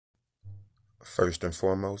First and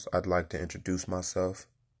foremost, I'd like to introduce myself.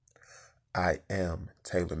 I am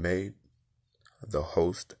Taylor Made, the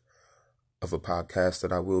host of a podcast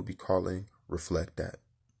that I will be calling Reflect That.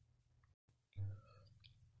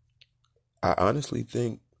 I honestly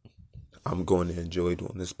think I'm going to enjoy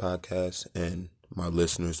doing this podcast and my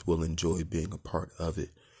listeners will enjoy being a part of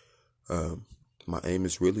it. My aim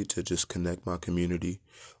is really to just connect my community,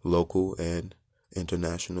 local and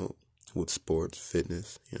international, with sports,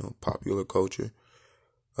 fitness, popular culture.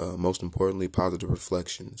 Most importantly, positive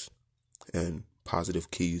reflections and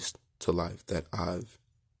positive keys to life that I've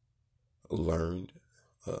learned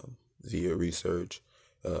via research,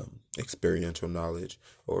 experiential knowledge,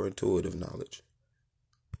 or intuitive knowledge.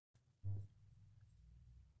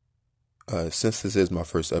 Since this is my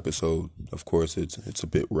first episode, of course, it's a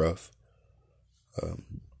bit rough.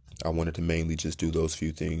 I wanted to mainly just do those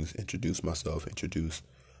few things: introduce myself, introduce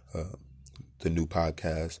the new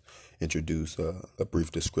podcast, introduce a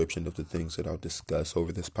brief description of the things that I'll discuss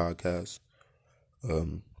over this podcast.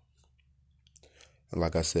 And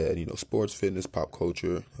like I said, sports, fitness, pop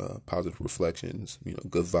culture, positive reflections,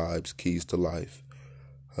 good vibes, keys to life.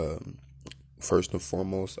 First and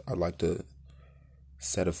foremost, I'd like to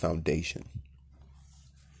set a foundation.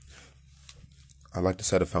 I'd like to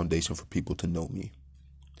set a foundation for people to know me.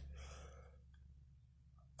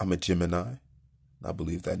 I'm a Gemini. I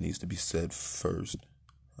believe that needs to be said first.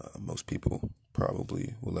 Most people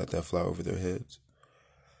probably will let that fly over their heads.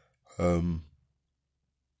 I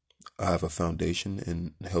have a foundation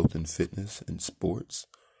in health and fitness and sports.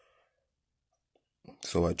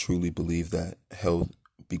 So I truly believe that health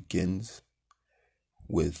begins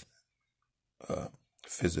with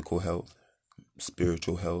physical health,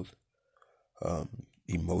 spiritual health,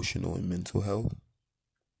 emotional and mental health.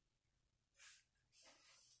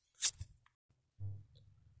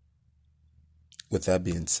 With that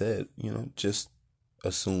being said, just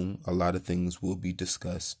assume a lot of things will be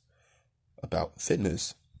discussed about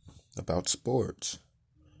fitness, about sports,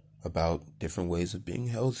 about different ways of being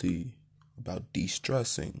healthy, about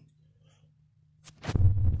de-stressing.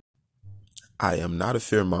 I am not a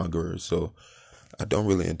fearmonger, so I don't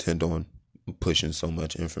really intend on pushing so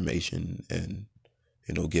much information and,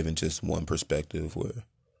 giving just one perspective where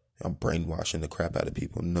I'm brainwashing the crap out of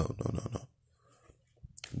people. No.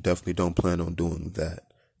 Definitely don't plan on doing that.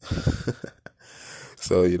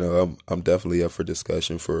 So, I'm definitely up for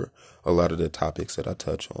discussion for a lot of the topics that I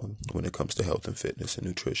touch on when it comes to health and fitness and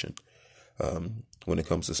nutrition. When it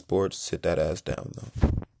comes to sports, sit that ass down,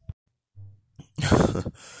 though.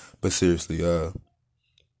 But seriously,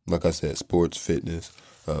 like I said, sports, fitness,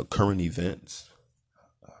 current events,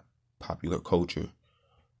 popular culture,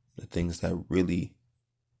 the things that really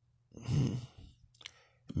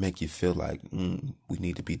make you feel like we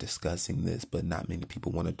need to be discussing this, but not many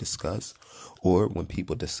people want to discuss. Or when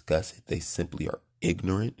people discuss it, they simply are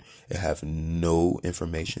ignorant and have no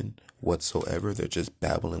information whatsoever. They're just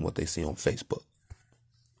babbling what they see on Facebook.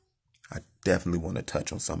 I definitely want to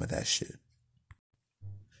touch on some of that shit.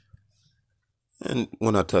 And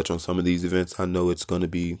when I touch on some of these events, I know it's going to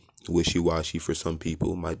be wishy-washy for some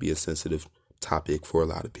people. It might be a sensitive topic for a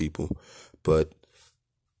lot of people. But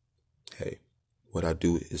hey, what I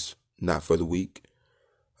do is not for the weak.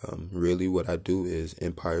 Really, what I do is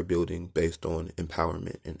empire building based on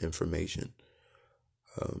empowerment and information.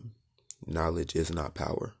 Knowledge is not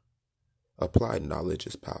power. Applied knowledge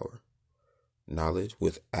is power. Knowledge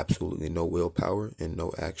with absolutely no willpower and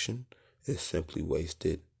no action is simply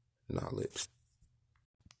wasted knowledge.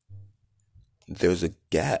 There's a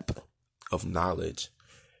gap of knowledge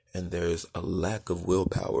and there's a lack of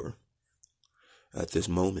willpower at this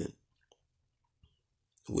moment.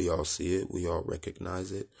 We all see it. We all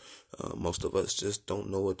recognize it. Most of us just don't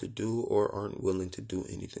know what to do or aren't willing to do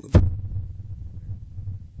anything about it.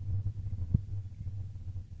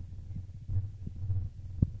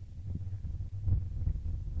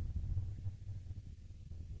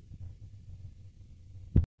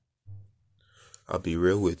 I'll be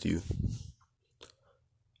real with you.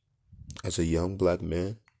 As a young black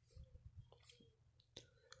man,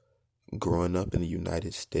 growing up in the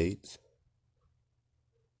United States,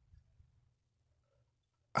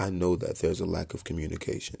 I know that there's a lack of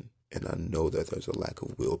communication, and I know that there's a lack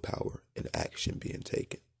of willpower and action being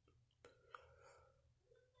taken.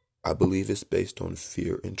 I believe it's based on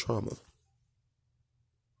fear and trauma.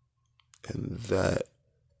 And that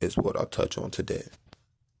is what I'll touch on today.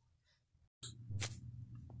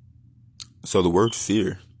 So the word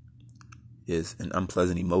fear is an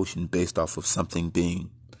unpleasant emotion based off of something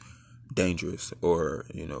being dangerous or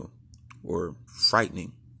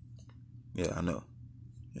frightening. Yeah, I know.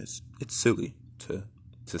 It's silly to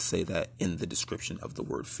to say that in the description of the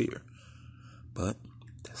word fear. But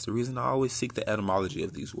that's the reason I always seek the etymology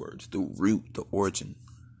of these words, the root, the origin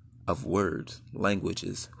of words. Language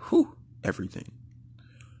is everything.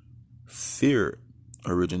 Fear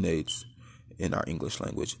originates in our English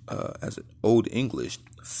language as an Old English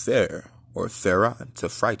fair or feran, to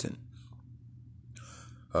frighten,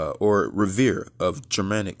 or revere of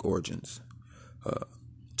Germanic origins,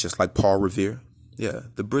 just like Paul Revere. Yeah,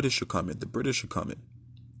 the British are coming.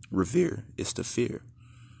 Revere is to fear.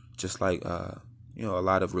 Just like, a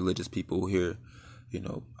lot of religious people here,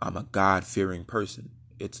 I'm a God-fearing person.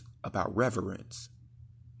 It's about reverence.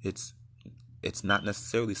 It's not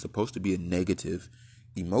necessarily supposed to be a negative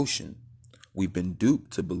emotion. We've been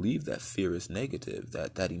duped to believe that fear is negative,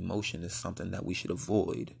 that emotion is something that we should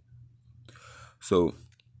avoid. So,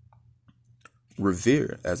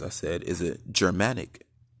 revere, as I said, is a Germanic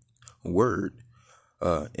word.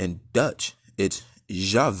 In Dutch, it's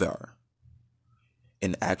Javer.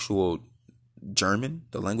 In actual German,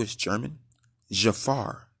 the language German,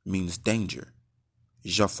 Jafar means danger.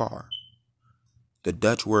 Jafar. The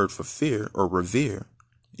Dutch word for fear or revere,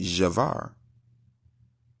 Javar,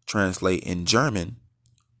 translate in German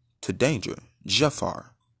to danger.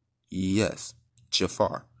 Jafar. Yes,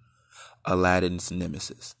 Jafar. Aladdin's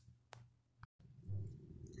nemesis.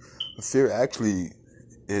 Fear actually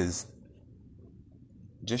is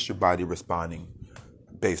just your body responding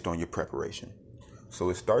based on your preparation. So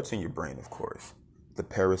it starts in your brain, of course. The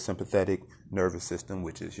parasympathetic nervous system,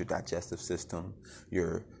 which is your digestive system,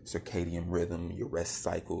 your circadian rhythm, your rest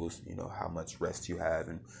cycles, how much rest you have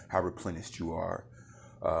and how replenished you are.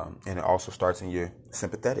 And it also starts in your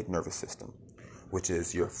sympathetic nervous system, which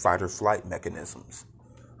is your fight or flight mechanisms.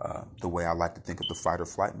 The way I like to think of the fight or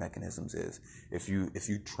flight mechanisms is if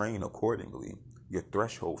you train accordingly, your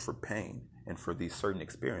threshold for pain and for these certain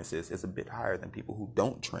experiences is a bit higher than people who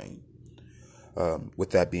don't train.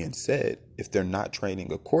 With that being said, if they're not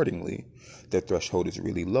training accordingly, their threshold is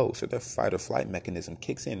really low. So their fight or flight mechanism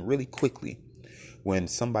kicks in really quickly when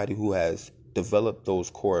somebody who has developed those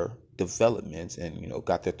core developments and,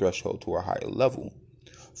 got their threshold to a higher level,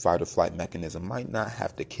 fight or flight mechanism might not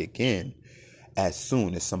have to kick in as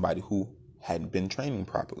soon as somebody who hadn't been training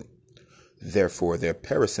properly. Therefore, their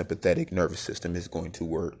parasympathetic nervous system is going to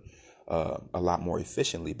work a lot more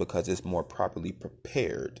efficiently because it's more properly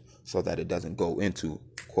prepared so that it doesn't go into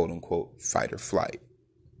quote unquote fight or flight.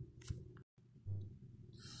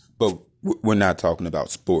 But we're not talking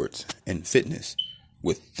about sports and fitness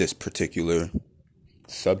with this particular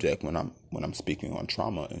subject when I'm speaking on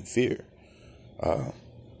trauma and fear.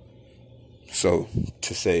 So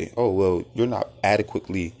to say, oh, well, you're not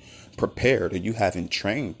adequately prepared or you haven't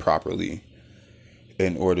trained properly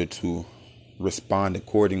in order to respond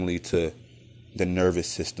accordingly to the nervous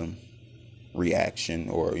system reaction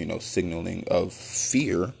or, signaling of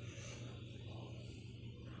fear,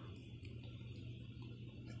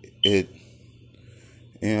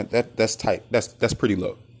 that's tight. That's pretty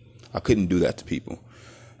low. I couldn't do that to people.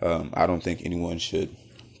 I don't think anyone should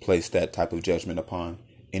place that type of judgment upon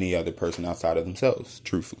any other person outside of themselves,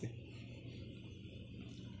 truthfully.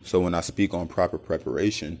 So when I speak on proper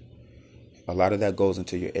preparation, a lot of that goes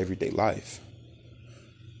into your everyday life.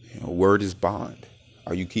 Word is bond.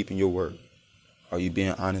 Are you keeping your word? Are you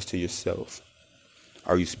being honest to yourself?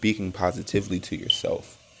 Are you speaking positively to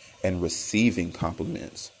yourself and receiving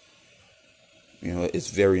compliments? It's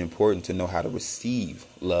very important to know how to receive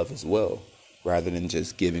love as well, rather than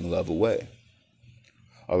just giving love away.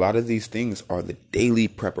 A lot of these things are the daily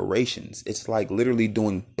preparations. It's like literally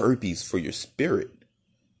doing burpees for your spirit.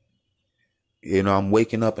 I'm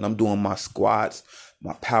waking up and I'm doing my squats,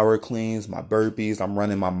 my power cleans, my burpees. I'm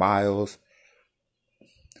running my miles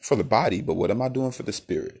for the body. But what am I doing for the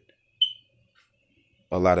spirit?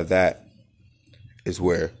 A lot of that is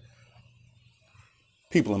where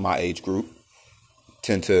people in my age group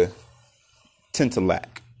tend to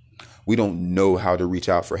lack. We don't know how to reach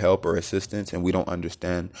out for help or assistance, and we don't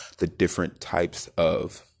understand the different types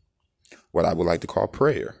of what I would like to call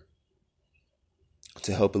prayer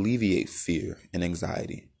to help alleviate fear and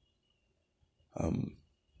anxiety.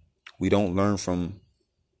 We don't learn from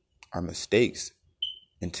our mistakes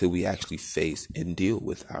until we actually face and deal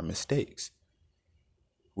with our mistakes.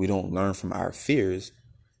 We don't learn from our fears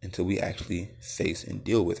until we actually face and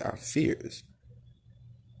deal with our fears.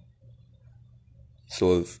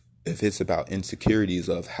 So if it's about insecurities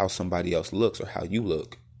of how somebody else looks or how you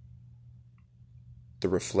look, the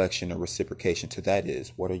reflection or reciprocation to that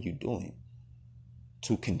is, what are you doing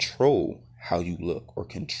to control how you look or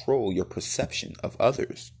control your perception of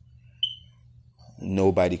others?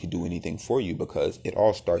 Nobody can do anything for you because it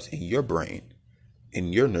all starts in your brain.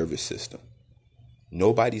 in your nervous system.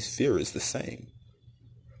 Nobody's fear is the same.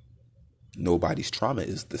 Nobody's trauma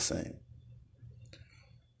is the same.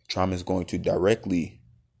 Trauma is going to directly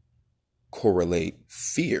correlate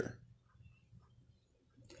fear.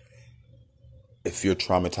 If you're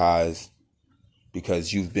traumatized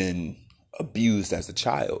because you've been abused as a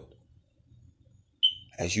child,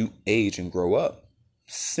 as you age and grow up,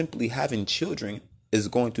 simply having children is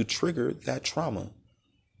going to trigger that trauma.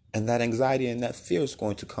 And that anxiety and that fear is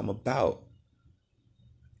going to come about.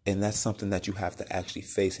 And that's something that you have to actually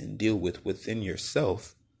face and deal with within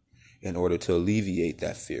yourself in order to alleviate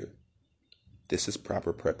that fear. This is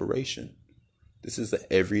proper preparation. This is an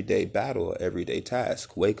everyday battle, an everyday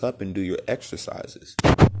task. Wake up and do your exercises.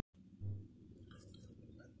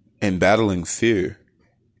 In battling fear,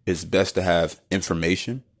 it's best to have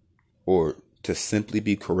information or to simply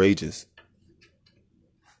be courageous.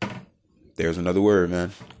 There's another word,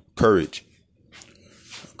 man. Courage.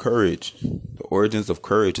 Courage. The origins of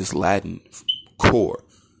courage is Latin, cor,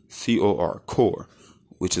 C-O-R, cor,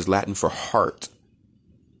 which is Latin for heart.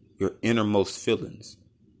 Your innermost feelings.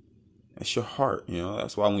 That's your heart,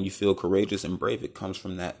 That's why when you feel courageous and brave, it comes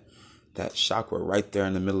from that chakra right there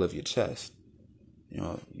in the middle of your chest.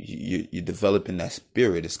 You're developing that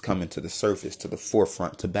spirit. It's coming to the surface, to the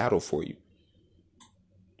forefront, to battle for you.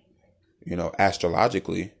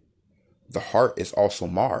 Astrologically, the heart is also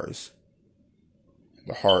Mars.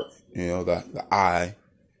 The heart, the eye,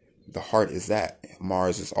 the heart is that.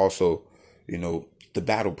 Mars is also, the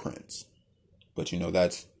battle prince. But,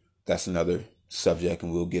 that's another subject,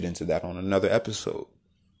 and we'll get into that on another episode.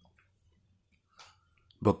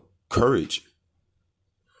 But courage,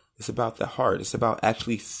 it's about the heart. It's about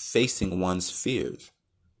actually facing one's fears.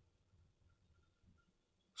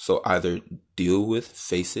 So either deal with,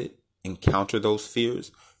 face it, encounter those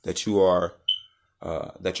fears that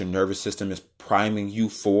that your nervous system is priming you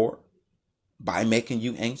for by making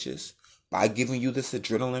you anxious, by giving you this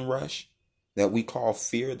adrenaline rush that we call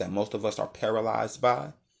fear, that most of us are paralyzed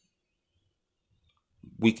by.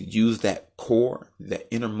 We could use that core, that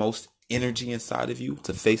innermost energy inside of you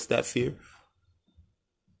to face that fear.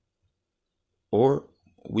 Or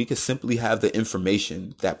we could simply have the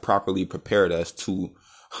information that properly prepared us to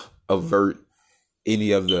avert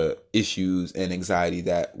any of the issues and anxiety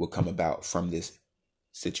that will come about from this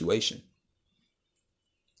situation.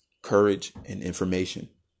 Courage and information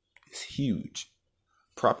is huge.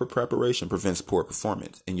 Proper preparation prevents poor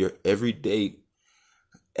performance. And your everyday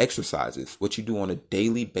exercises, what you do on a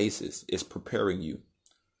daily basis, is preparing you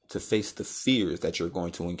to face the fears that you're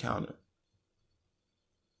going to encounter.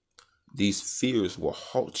 These fears will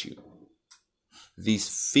halt you. These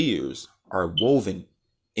fears are woven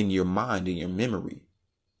in your mind and your memory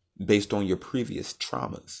based on your previous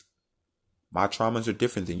traumas. My traumas are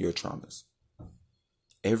different than your traumas.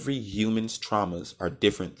 Every human's traumas are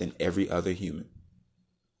different than every other human.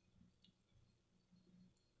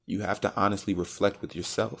 You have to honestly reflect with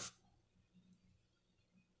yourself.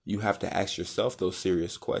 You have to ask yourself those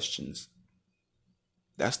serious questions.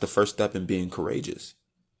 That's the first step in being courageous.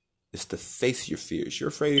 It's to face your fears. You're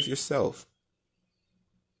afraid of yourself.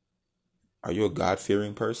 Are you a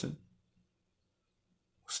God-fearing person?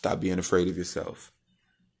 Stop being afraid of yourself.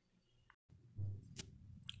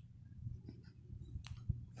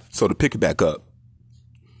 So to pick it back up,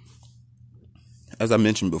 as I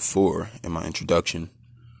mentioned before in my introduction,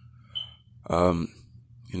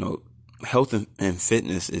 health and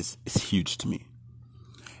fitness is huge to me.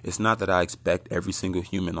 It's not that I expect every single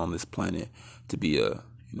human on this planet to be a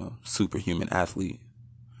superhuman athlete.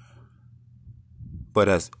 But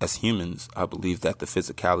as humans, I believe that the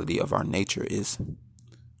physicality of our nature is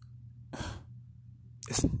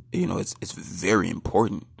it's very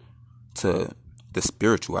important to the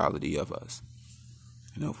spirituality of us.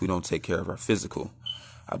 If we don't take care of our physical,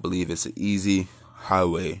 I believe it's an easy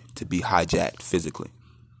highway to be hijacked physically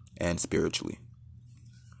and spiritually.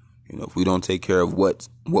 If we don't take care of what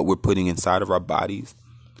we're putting inside of our bodies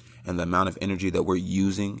and the amount of energy that we're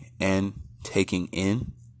using and taking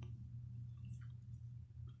in,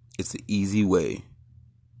 it's an easy way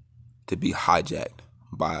to be hijacked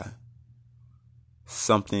by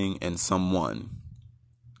something and someone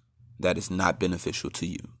that is not beneficial to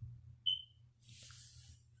you.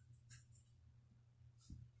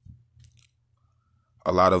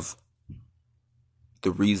 A lot of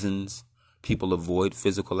the reasons people avoid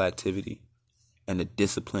physical activity and a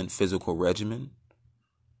disciplined physical regimen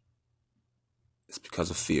is because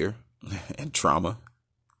of fear and trauma.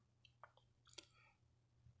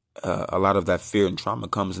 A lot of that fear and trauma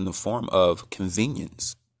comes in the form of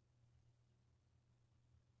convenience.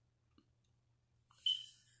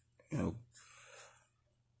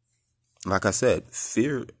 Like I said,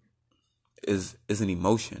 fear is an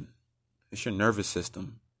emotion. It's your nervous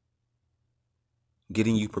system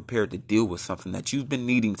getting you prepared to deal with something that you've been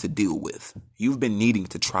needing to deal with. You've been needing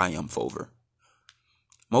to triumph over.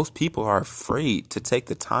 Most people are afraid to take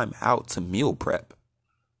the time out to meal prep.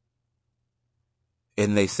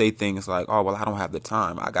 And they say things like, "Oh, well, I don't have the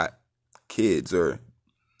time. I got kids," or,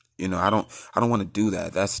 I don't want to do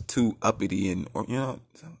that. That's too uppity, and, or,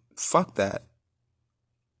 fuck that.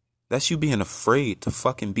 That's you being afraid to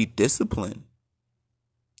fucking be disciplined.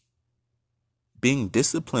 Being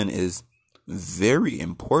disciplined is very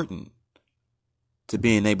important to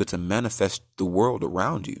being able to manifest the world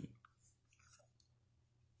around you.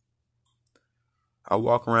 I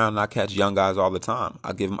walk around and I catch young guys all the time.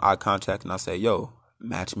 I give them eye contact and I say, "Yo,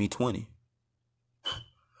 match me 20.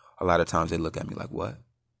 A lot of times they look at me like, "What?"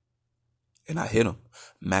 And I hit them.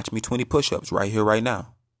 Match me 20 push-ups right here, right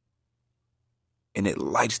now. And it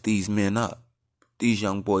lights these men up. These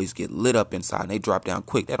young boys get lit up inside and they drop down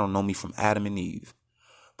quick. They don't know me from Adam and Eve.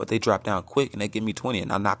 But they drop down quick and they give me 20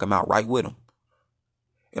 and I knock them out right with them.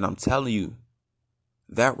 And I'm telling you,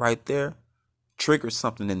 that right there triggers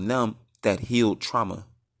something in them that healed trauma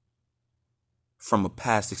from a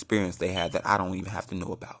past experience they had that I don't even have to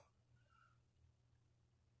know about.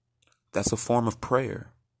 That's a form of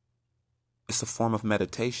prayer. It's a form of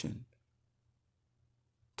meditation.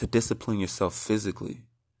 To discipline yourself physically,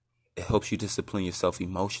 it helps you discipline yourself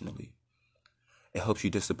emotionally. It helps you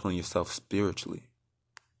discipline yourself spiritually.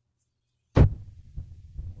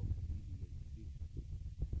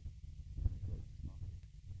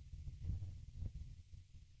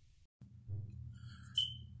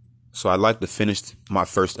 So I'd like to finish my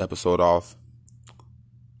first episode off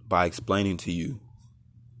by explaining to you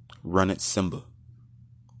Run It Simba.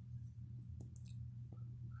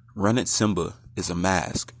 Run It Simba is a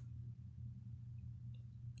mask.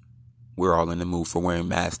 We're all in the mood for wearing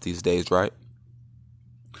masks these days, right?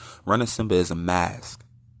 Run It Simba is a mask.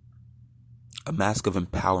 A mask of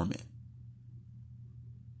empowerment.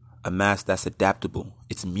 A mask that's adaptable.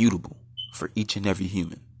 It's mutable for each and every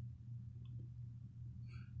human.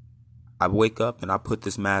 I wake up and I put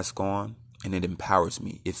this mask on and it empowers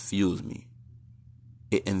me. It fuels me.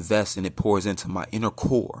 It invests and it pours into my inner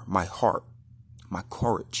core, my heart, my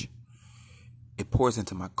courage. It pours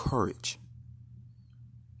into my courage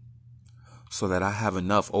so that I have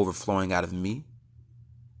enough overflowing out of me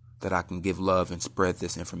that I can give love and spread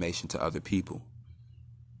this information to other people.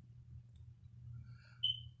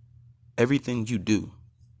 Everything you do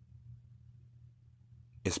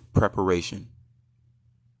is preparation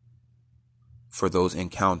for those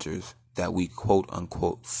encounters that we quote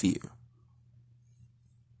unquote fear.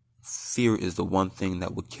 Fear is the one thing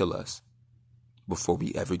that would kill us before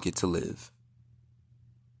we ever get to live.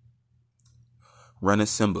 Run It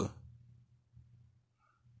Simba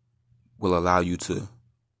will allow you to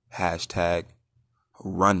hashtag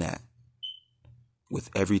run that with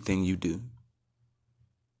everything you do.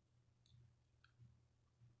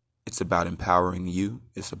 It's about empowering you.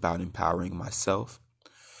 It's about empowering myself.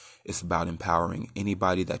 It's about empowering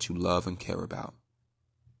anybody that you love and care about.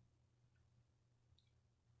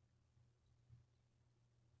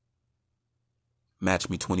 Match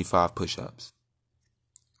me 25 push-ups.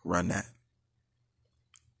 Run that.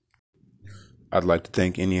 I'd like to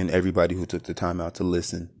thank any and everybody who took the time out to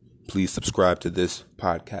listen. Please subscribe to this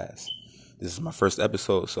podcast. This is my first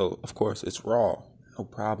episode, so of course it's raw. No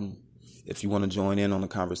problem. If you want to join in on the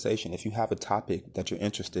conversation, if you have a topic that you're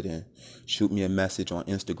interested in, shoot me a message on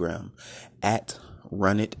Instagram at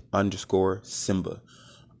runit_Simba,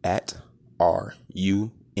 at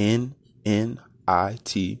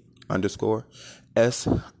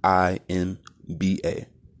RUNNIT_SIMBA.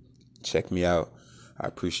 Check me out. I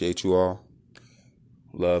appreciate you all.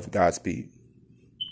 Love. Godspeed.